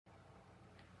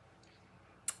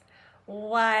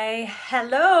Why,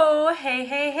 hello,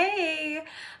 hey.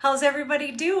 How's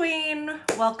everybody doing?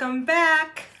 Welcome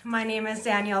back. My name is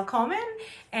Danielle Coleman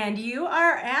and you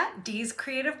are at Dee's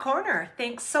Creative Corner.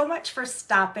 Thanks so much for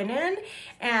stopping in.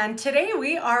 And today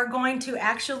we are going to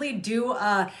actually do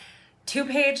a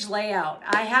two-page layout.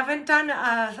 I haven't done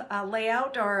a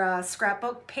layout or a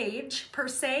scrapbook page per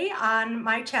se on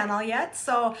my channel yet,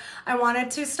 so I wanted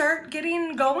to start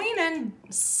getting going and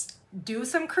do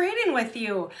some creating with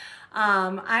you.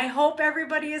 I hope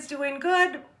everybody is doing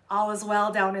good. All is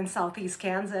well down in Southeast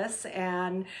Kansas.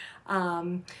 And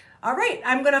all right,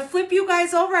 I'm gonna flip you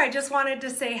guys over. I just wanted to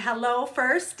say hello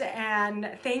first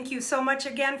and thank you so much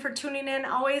again for tuning in.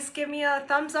 Always give me a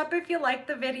thumbs up if you like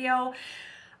the video.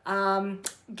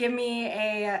 Give me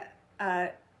a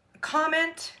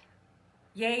comment,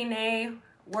 yay, nay,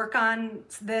 work on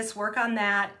this, work on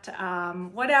that,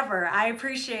 whatever. I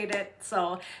appreciate it.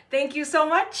 So thank you so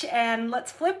much. And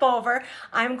let's flip over.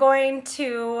 I'm going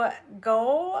to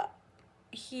go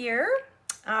here.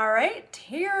 All right,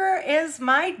 here is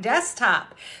my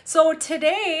desktop. So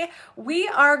today we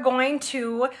are going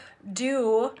to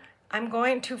I'm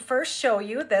going to first show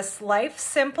you this Life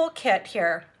Simple kit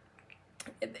here.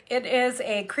 It is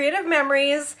a Creative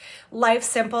Memories Life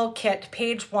Simple Kit,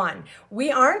 page 1.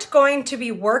 We aren't going to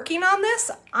be working on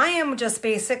this. I am just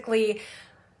basically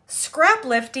scrap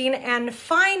lifting and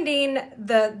finding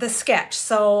the sketch.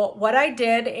 So what I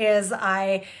did is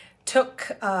I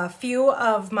took a few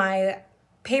of my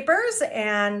papers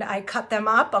and I cut them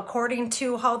up according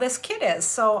to how this kit is.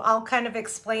 So I'll kind of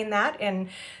explain that and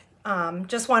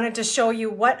just wanted to show you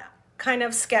what kind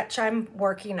of sketch I'm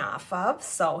working off of.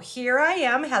 So here I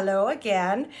am, hello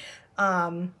again.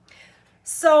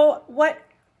 So what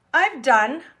I've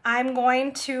done, I'm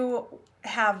going to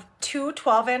have two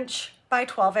 12-inch by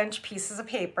 12-inch pieces of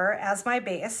paper as my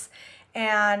base.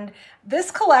 And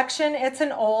this collection, it's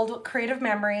an old Creative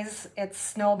Memories.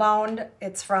 It's snowbound.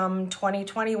 It's from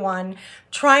 2021.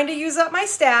 Trying to use up my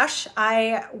stash.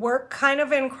 I work kind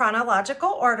of in chronological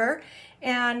order.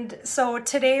 And so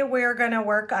today we're going to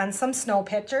work on some snow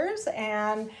pictures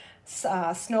and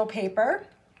snow paper.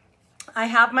 I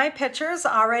have my pictures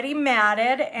already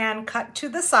matted and cut to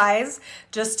the size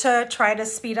just to try to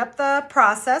speed up the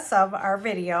process of our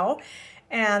video.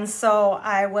 And so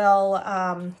I will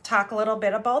talk a little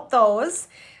bit about those,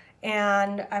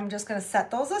 and I'm just going to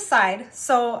set those aside.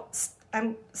 So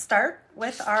I'm start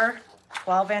with our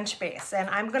 12-inch base, and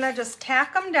I'm going to just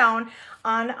tack them down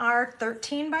on our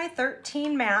 13 by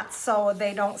 13 mats so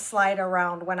they don't slide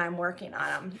around when I'm working on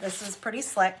them. This is pretty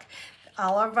slick.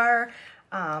 All of our,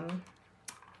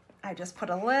 I just put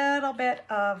a little bit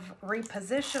of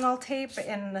repositional tape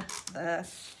in the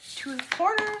two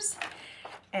corners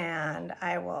and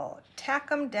I will tack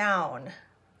them down.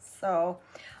 So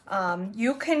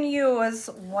you can use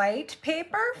white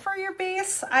paper for your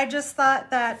base. I just thought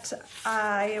that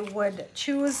I would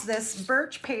choose this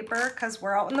birch paper because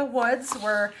we're out in the woods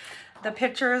where the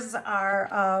pictures are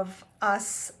of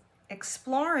us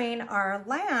exploring our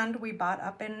land we bought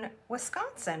up in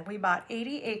Wisconsin. We bought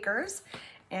 80 acres.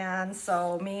 And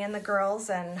so me and the girls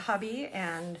and hubby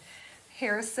and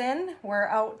Harrison were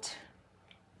out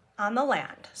on the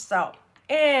land. So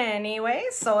anyway,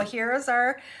 so here's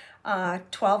our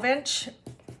 12-inch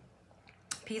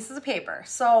pieces of paper.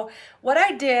 So what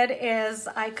I did is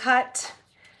I cut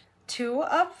two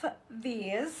of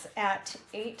these at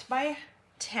 8 by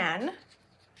 10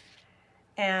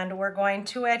 and we're going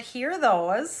to adhere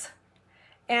those.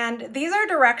 And these are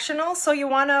directional, so you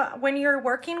want to, when you're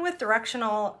working with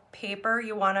directional paper,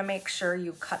 you want to make sure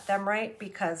you cut them right,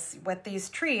 because with these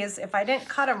trees, if I didn't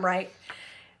cut them right,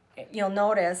 you'll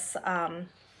notice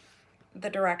the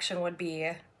direction would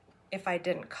be if I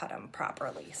didn't cut them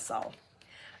properly. So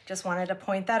just wanted to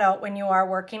point that out when you are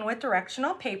working with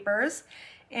directional papers.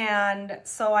 And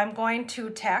so I'm going to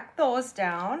tack those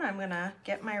down. I'm gonna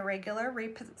get my regular,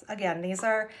 again, these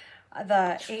are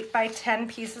the 8 by 10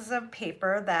 pieces of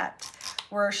paper that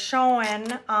were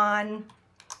shown on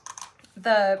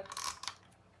the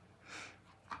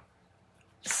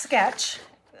sketch.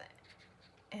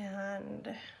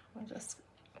 And we'll just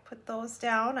put those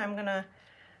down. I'm gonna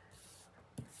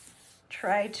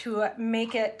try to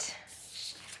make it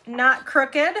not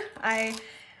crooked. I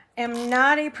am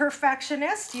not a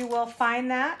perfectionist. You will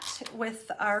find that with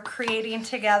our creating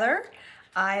together.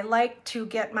 I like to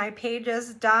get my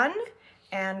pages done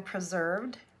and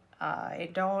preserved. I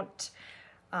don't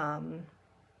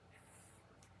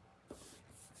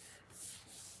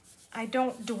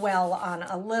dwell on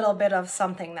a little bit of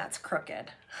something that's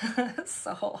crooked.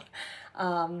 So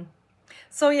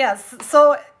yes,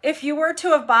 so if you were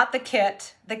to have bought the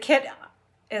kit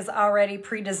is already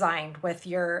pre-designed with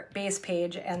your base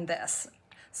page and this.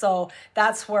 So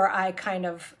that's where I kind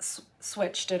of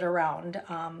switched it around.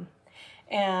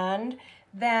 And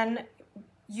then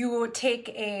you take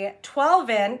a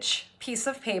 12-inch piece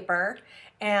of paper,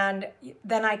 and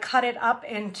then I cut it up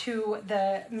into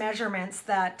the measurements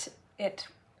that it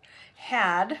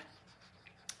had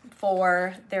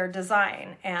for their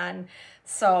design. And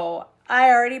so I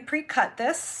already pre-cut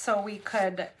this so we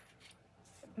could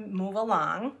move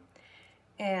along.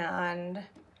 And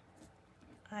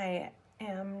I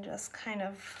am just kind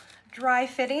of dry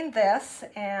fitting this,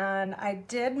 and I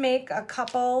did make a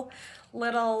couple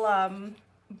little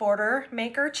border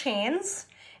maker chains,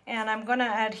 and I'm going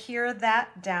to adhere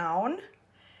that down.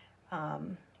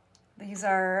 These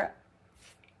are,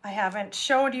 I haven't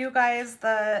showed you guys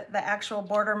the actual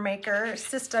border maker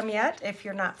system yet. If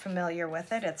you're not familiar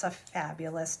with it, it's a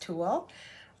fabulous tool.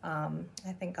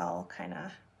 I think I'll kind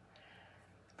of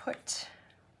put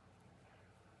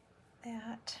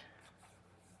that.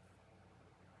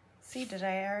 See, did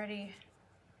I already?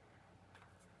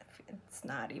 It's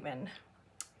not even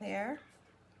there.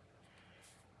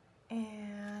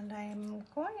 And I'm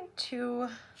going to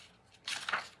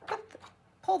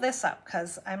pull this up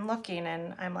because I'm looking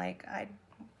and I'm like, I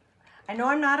know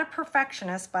I'm not a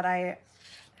perfectionist, but I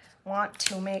want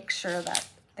to make sure that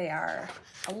they are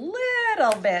a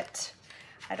little bit,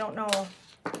 I don't know,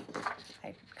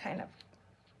 I kind of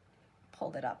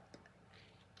pulled it up.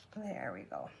 There we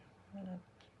go.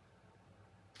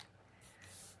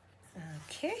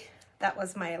 Okay, that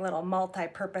was my little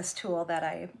multi-purpose tool that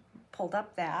I pulled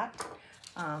up that.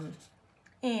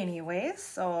 Anyways,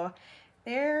 so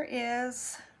there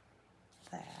is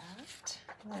that.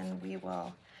 And then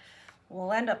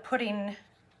we'll end up putting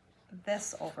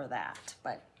this over that.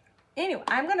 But anyway,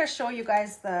 I'm going to show you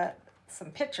guys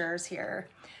some pictures here.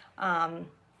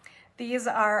 These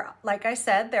are, like I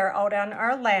said, they're out on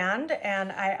our land,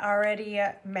 and I already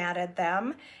matted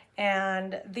them.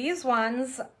 And these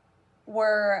ones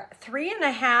were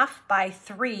 3.5 by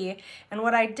 3, and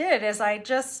what I did is I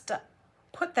just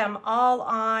put them all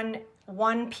on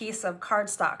one piece of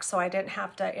cardstock, so I didn't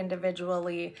have to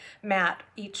individually mat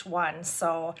each one.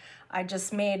 So I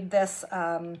just made this,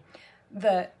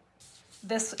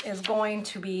 this is going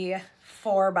to be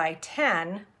 4 by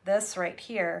 10. This right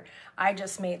here, I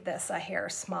just made this a hair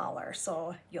smaller,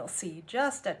 so you'll see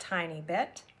just a tiny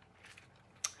bit.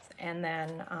 And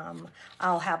then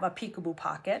I'll have a peekaboo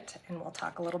pocket, and we'll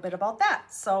talk a little bit about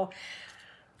that. So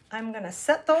I'm gonna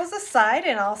set those aside,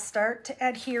 and I'll start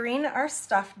adhering our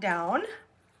stuff down.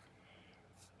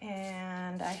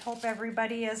 And I hope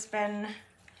everybody has been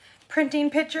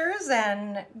printing pictures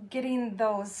and getting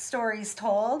those stories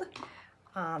told.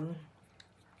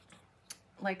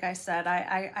 Like I said,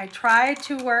 I try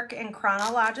to work in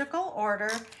chronological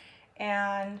order,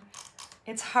 and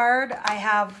it's hard. I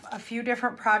have a few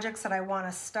different projects that I want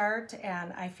to start,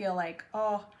 and I feel like,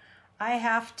 oh, I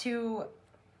have to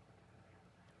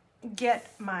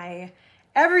get my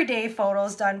everyday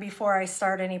photos done before I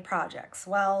start any projects.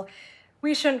 Well,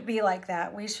 we shouldn't be like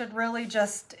that. We should really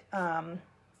just,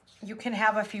 you can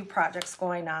have a few projects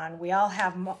going on. We all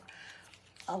have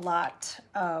a lot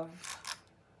of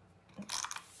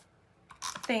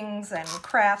things and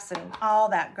crafts and all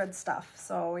that good stuff.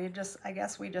 So I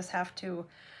guess we just have to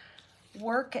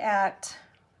work at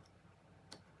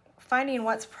finding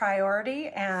what's priority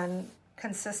and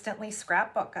consistently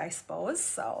scrapbook, I suppose.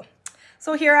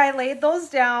 So here I laid those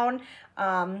down.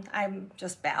 I'm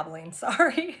just babbling,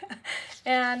 sorry.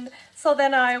 And so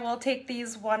then I will take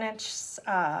these 1-inch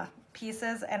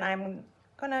pieces, and I'm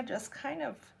gonna just kind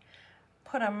of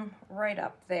put them right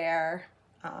up there.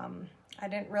 I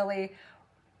didn't really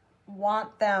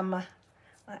want them,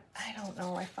 I don't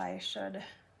know if I should,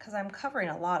 because I'm covering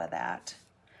a lot of that.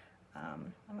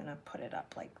 I'm gonna put it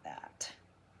up like that.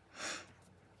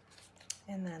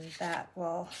 And then that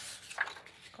will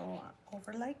go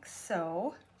over like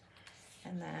so.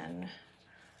 And then,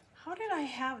 how did I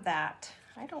have that?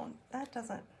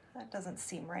 That doesn't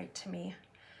seem right to me.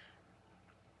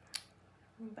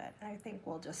 But I think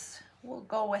we'll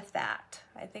go with that.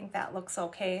 I think that looks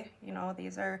okay. You know,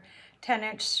 these are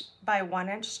 10-inch by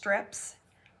 1-inch strips.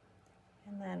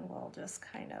 And then we'll just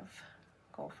kind of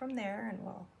go from there, and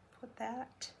we'll put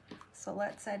that. So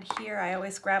let's adhere. I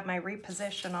always grab my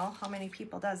repositional. How many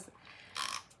people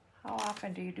how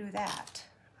often do you do that?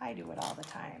 I do it all the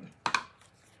time.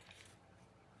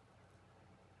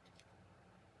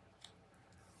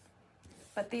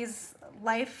 But these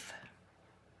Life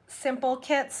Simple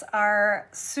kits are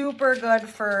super good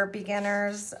for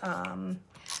beginners.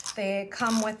 They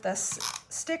come with the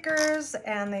stickers,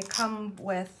 and they come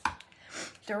with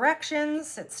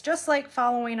directions. It's just like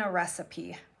following a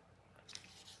recipe.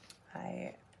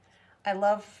 I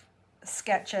love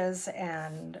sketches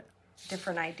and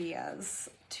different ideas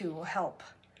to help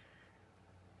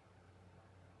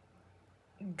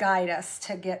guide us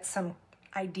to get some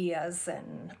ideas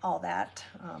and all that.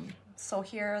 So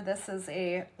here, this is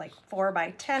a like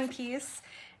 4x10 piece,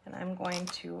 and I'm going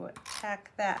to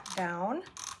tack that down.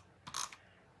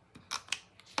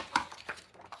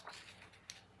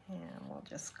 And we'll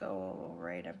just go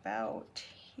right about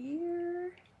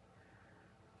here,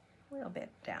 a little bit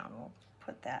down. We'll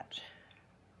put that.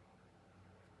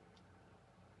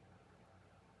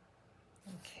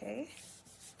 Okay.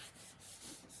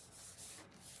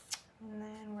 And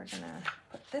then we're gonna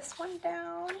put this one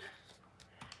down.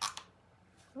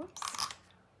 Oops.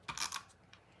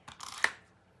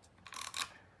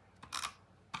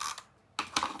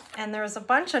 And there's a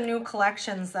bunch of new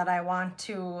collections that I want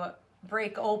to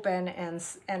break open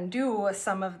and do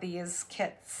some of these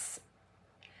kits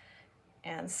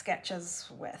and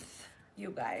sketches with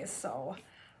you guys. So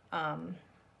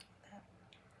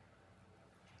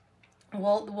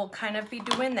we'll kind of be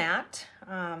doing that.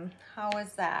 How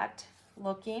is that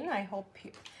looking? I hope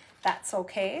that's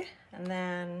okay. And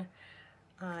then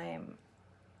I'm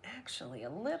actually a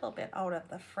little bit out of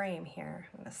the frame here.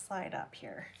 I'm gonna slide up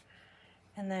here.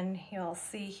 And then you'll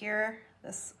see here,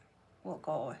 this will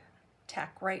go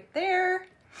tack right there.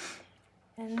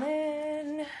 And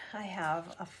then I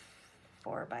have a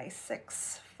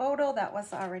 4x6 photo that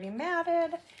was already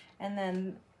matted. And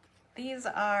then these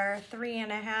are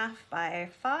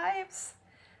 3.5x5s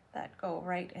that go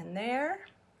right in there.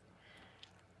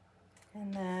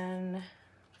 And then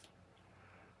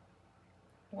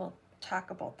we'll talk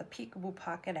about the peekaboo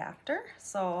pocket after.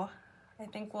 So I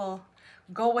think we'll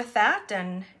go with that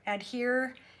and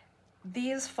adhere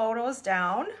these photos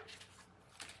down.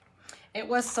 It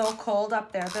was so cold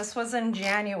up there. This was in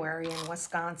January in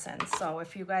Wisconsin. So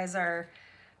if you guys are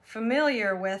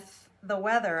familiar with the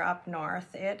weather up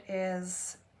north, it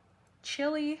is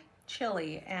chilly,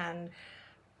 and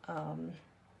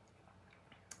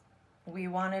we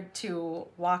wanted to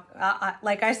walk,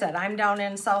 like I said, I'm down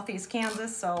in southeast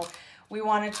Kansas, so we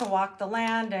wanted to walk the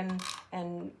land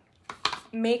and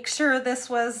make sure this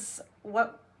was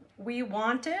what we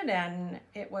wanted, and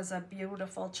it was a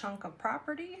beautiful chunk of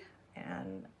property.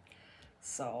 And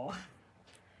so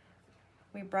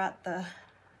we brought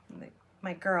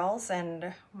my girls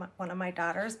and one of my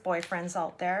daughter's boyfriends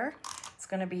out there. It's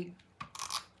gonna be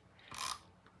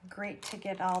great to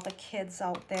get all the kids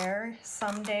out there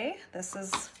someday. This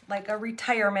is like a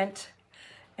retirement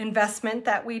investment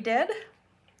that we did.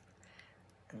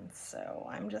 And so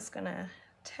I'm just gonna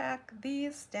tack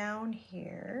these down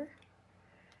here.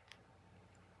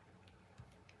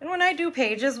 And when I do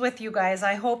pages with you guys,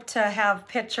 I hope to have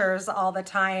pictures all the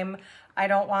time. I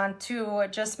don't want to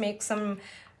just make some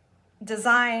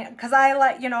design, because I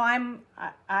like, you know,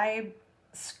 I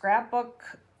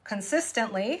scrapbook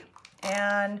consistently,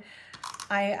 and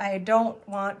I don't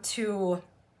want to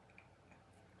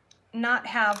not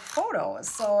have photos.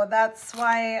 So that's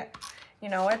why, you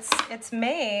know, it's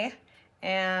May,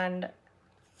 and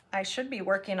I should be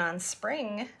working on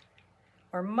spring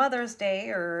or Mother's Day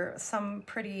or some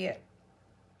pretty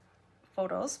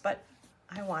photos, but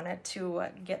I wanted to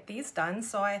get these done.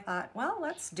 So I thought, well,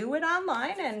 let's do it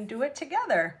online and do it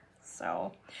together.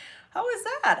 So how is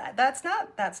that?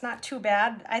 That's not too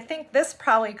bad. I think this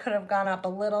probably could have gone up a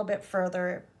little bit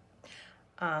further.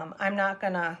 I'm not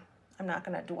gonna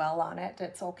dwell on it.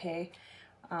 It's okay.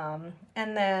 And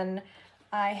then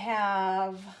I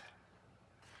have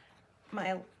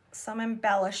some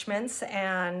embellishments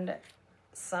and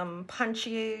some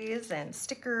punchies and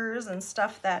stickers and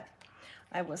stuff that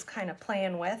I was kind of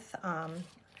playing with.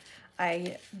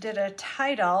 I did a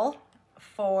title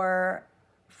for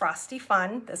Frosty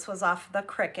Fun. This was off the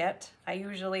Cricut. I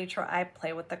usually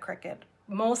play with the Cricut,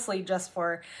 mostly just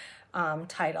for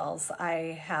titles.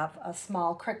 I have a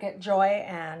small Cricut Joy,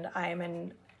 and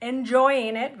I'm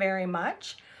enjoying it very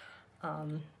much.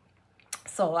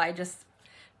 So I just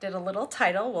did a little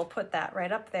title. We'll put that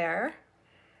right up there.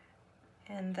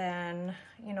 And then,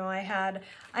 you know, I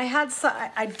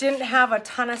didn't have a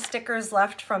ton of stickers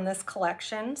left from this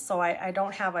collection, so I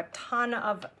don't have a ton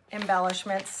of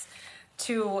embellishments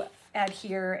to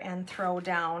adhere and throw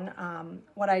down.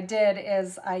 What I did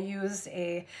is I used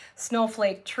a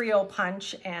snowflake trio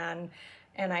punch, and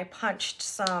I punched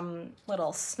some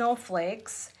little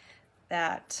snowflakes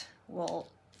that we'll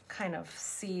kind of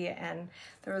see, and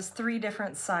there was 3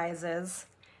 different sizes.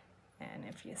 And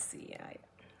if you see,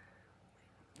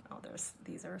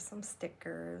 these are some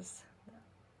stickers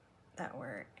that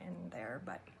were in there,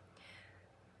 but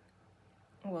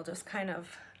we'll just kind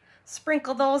of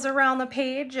sprinkle those around the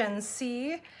page and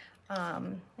see.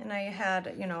 And I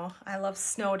had, you know, I love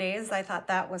snow days. I thought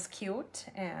that was cute,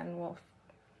 and we'll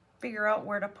figure out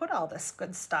where to put all this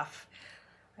good stuff.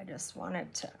 I just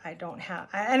wanted to, I don't have,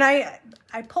 and I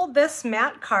pulled this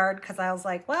matte card because I was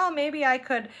like, well, maybe I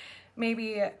could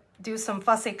maybe do some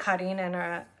fussy cutting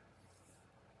and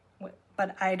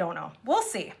but I don't know. We'll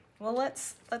see. Well,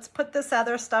 let's put this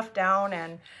other stuff down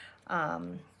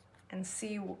and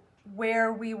see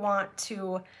where we want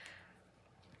to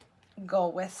go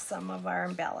with some of our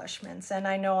embellishments. And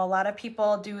I know a lot of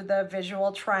people do the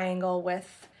visual triangle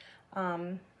with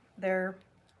their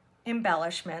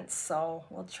embellishments, so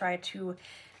we'll try to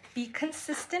be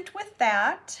consistent with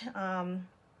that.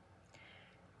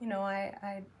 You know,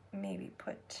 I maybe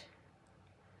put,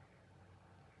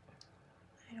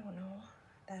 I don't know,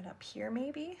 that up here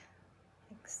maybe,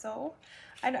 like so.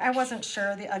 I wasn't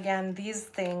sure. Again, these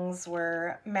things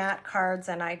were matte cards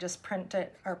and I just printed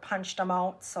or punched them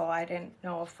out, so I didn't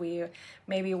know if we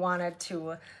maybe wanted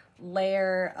to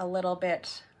layer a little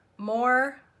bit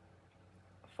more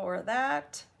for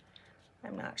that.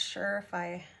 I'm not sure if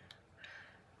I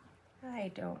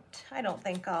don't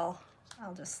think I'll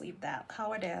just leave that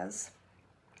how it is.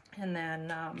 And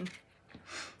then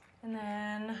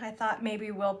I thought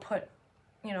maybe we'll put,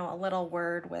 you know, a little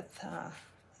word with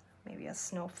maybe a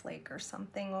snowflake or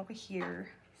something over here.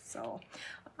 So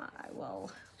I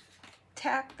will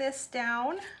tack this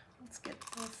down. Let's get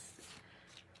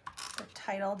the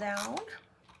title down.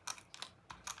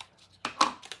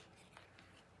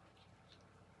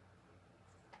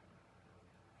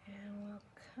 And we'll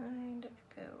kind of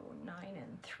go 9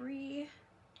 and 3.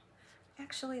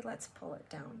 Actually, let's pull it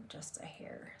down just a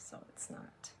hair so it's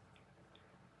not.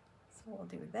 So we'll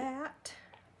do that.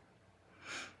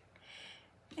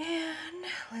 And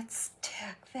let's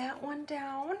tack that one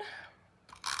down.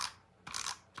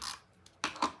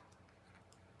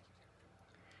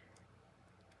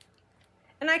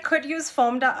 And I could use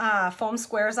foam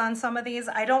squares on some of these.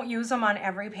 I don't use them on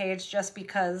every page just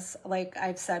because, like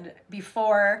I've said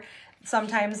before,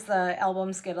 sometimes the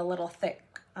albums get a little thick.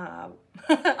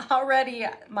 Already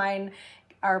mine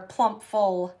are plump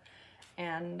full,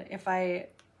 and if I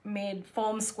made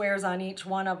foam squares on each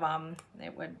one of them,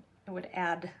 it would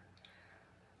add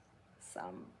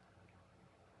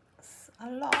a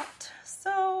lot.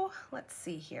 So let's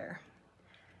see here.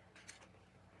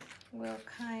 We'll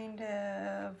kind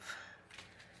of,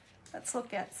 let's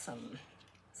look at some,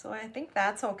 so I think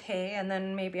that's okay. And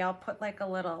then maybe I'll put like a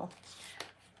little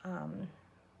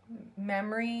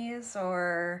memories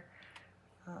or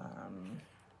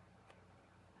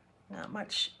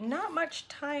not much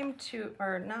time to,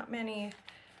 or not many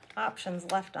options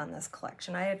left on this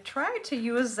collection. I had tried to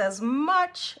use as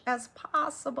much as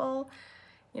possible,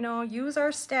 you know, use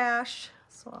our stash.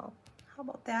 So how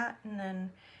about that? And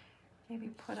then maybe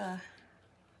put a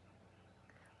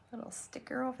little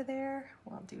sticker over there.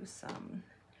 We'll do some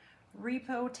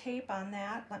repo tape on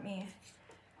that. I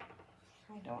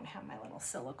don't have my little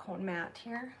silicone mat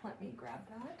here. Let me grab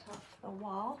that off the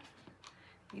wall.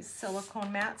 These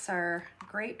silicone mats are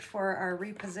great for our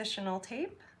repositional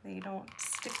tape. They don't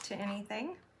stick to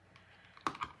anything.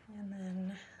 And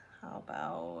then how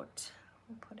about,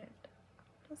 we'll put it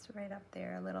just right up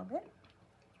there a little bit.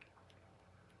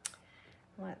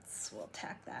 We'll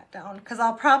tack that down because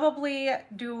I'll probably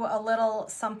do a little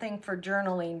something for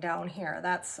journaling down here.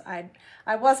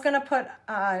 I was gonna put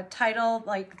a title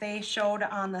like they showed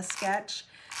on the sketch,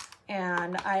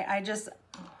 and I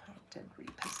did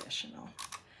repositional.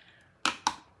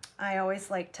 I always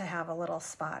like to have a little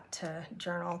spot to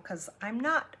journal because I'm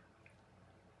not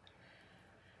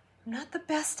the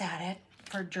best at it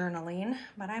for journaling,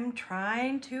 but I'm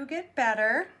trying to get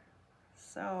better.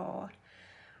 So,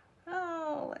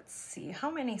 oh, let's see, how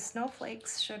many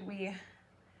snowflakes should we? I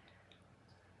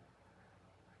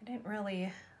didn't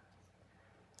really,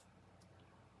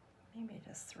 maybe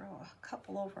just throw a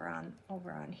couple over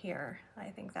on here. I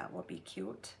think that will be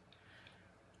cute.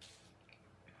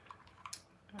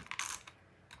 Let's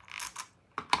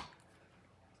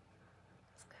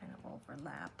kind of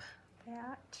overlap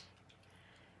that.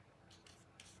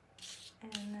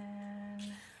 And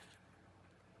then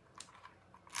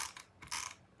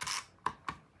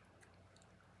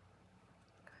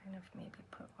kind of maybe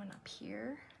put one up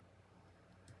here.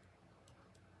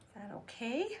 Is that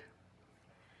okay?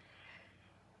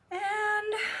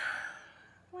 And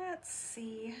let's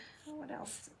see, what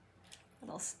else?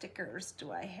 Little stickers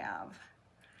do I have?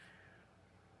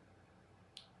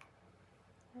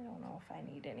 I don't know if I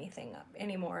need anything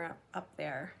any more up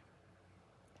there.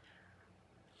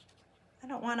 I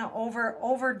don't want to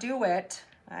overdo it.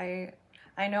 I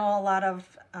know a lot of,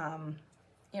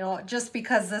 you know, just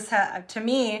because this to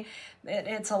me,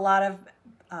 it's a lot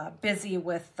of busy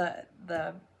with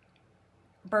the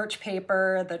birch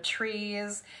paper, the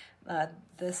trees,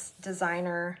 this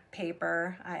designer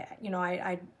paper.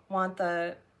 I want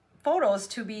the photos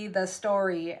to be the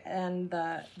story and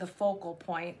the focal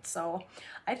point. So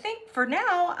I think for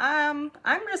now, I'm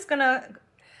just gonna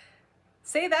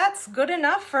say that's good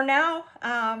enough for now.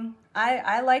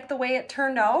 I like the way it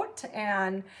turned out,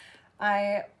 and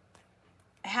I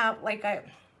have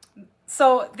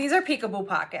so these are peekaboo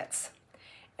pockets.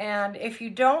 And if you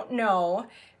don't know,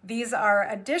 these are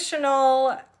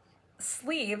additional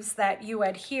sleeves that you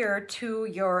adhere to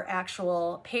your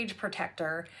actual page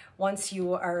protector once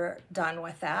you are done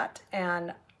with that.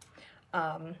 And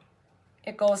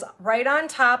it goes right on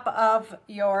top of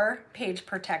your page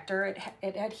protector.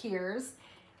 It adheres,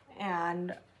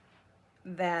 and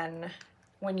then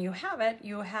when you have it,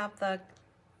 you'll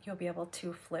be able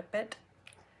to flip it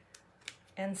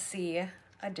and see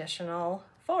additional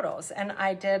photos. And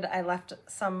I left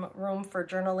some room for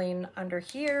journaling under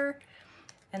here,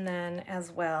 and then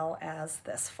as well as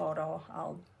this photo,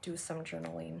 I'll do some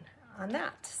journaling on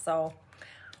that. So,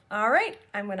 all right,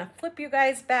 I'm gonna flip you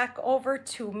guys back over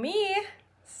to me.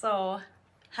 So,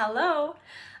 hello.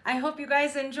 I hope you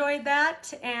guys enjoyed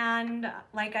that. And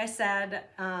like I said,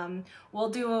 we'll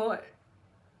do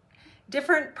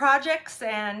different projects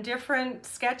and different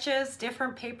sketches,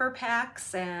 different paper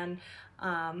packs, and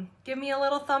give me a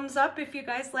little thumbs up if you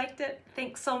guys liked it.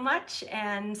 Thanks so much,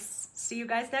 and see you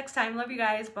guys next time. Love you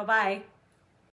guys. Bye-bye.